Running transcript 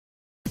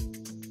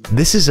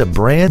This is a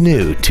brand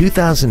new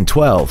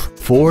 2012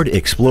 Ford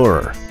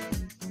Explorer.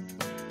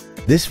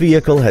 This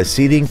vehicle has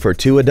seating for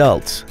 2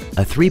 adults,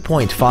 a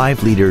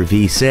 3.5-liter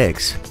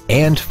V6,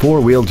 and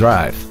 4-wheel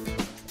drive.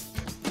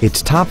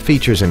 Its top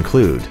features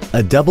include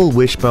a double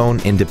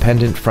wishbone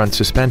independent front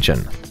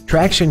suspension,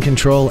 traction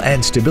control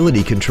and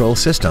stability control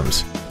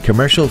systems,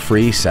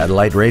 commercial-free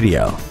satellite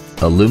radio,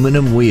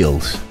 aluminum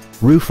wheels,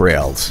 roof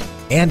rails,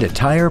 and a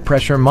tire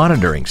pressure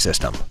monitoring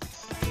system.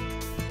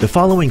 The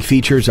following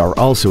features are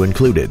also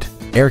included: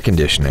 air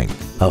conditioning,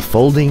 a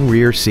folding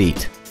rear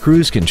seat,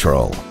 cruise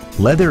control,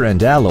 leather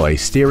and alloy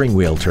steering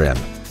wheel trim,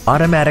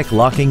 automatic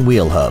locking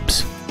wheel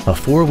hubs, a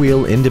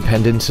 4-wheel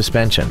independent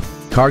suspension,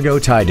 cargo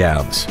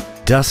tie-downs,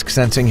 dusk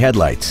sensing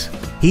headlights,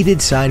 heated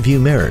side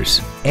view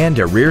mirrors, and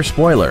a rear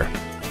spoiler.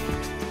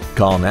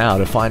 Call now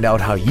to find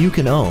out how you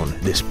can own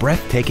this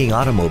breathtaking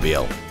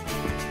automobile.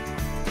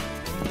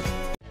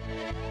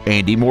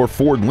 Andy Mohr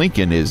Ford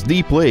Lincoln is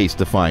the place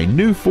to find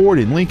new Ford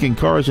and Lincoln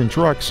cars and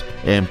trucks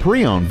and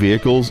pre-owned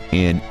vehicles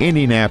in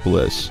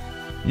Indianapolis.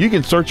 You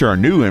can search our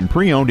new and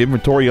pre-owned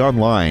inventory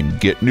online,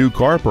 get new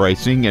car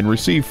pricing, and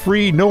receive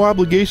free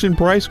no-obligation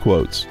price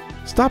quotes.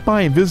 Stop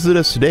by and visit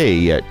us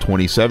today at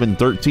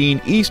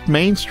 2713 East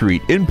Main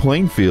Street in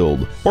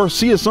Plainfield, or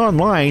see us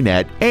online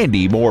at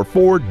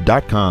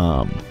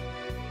andymohrford.com.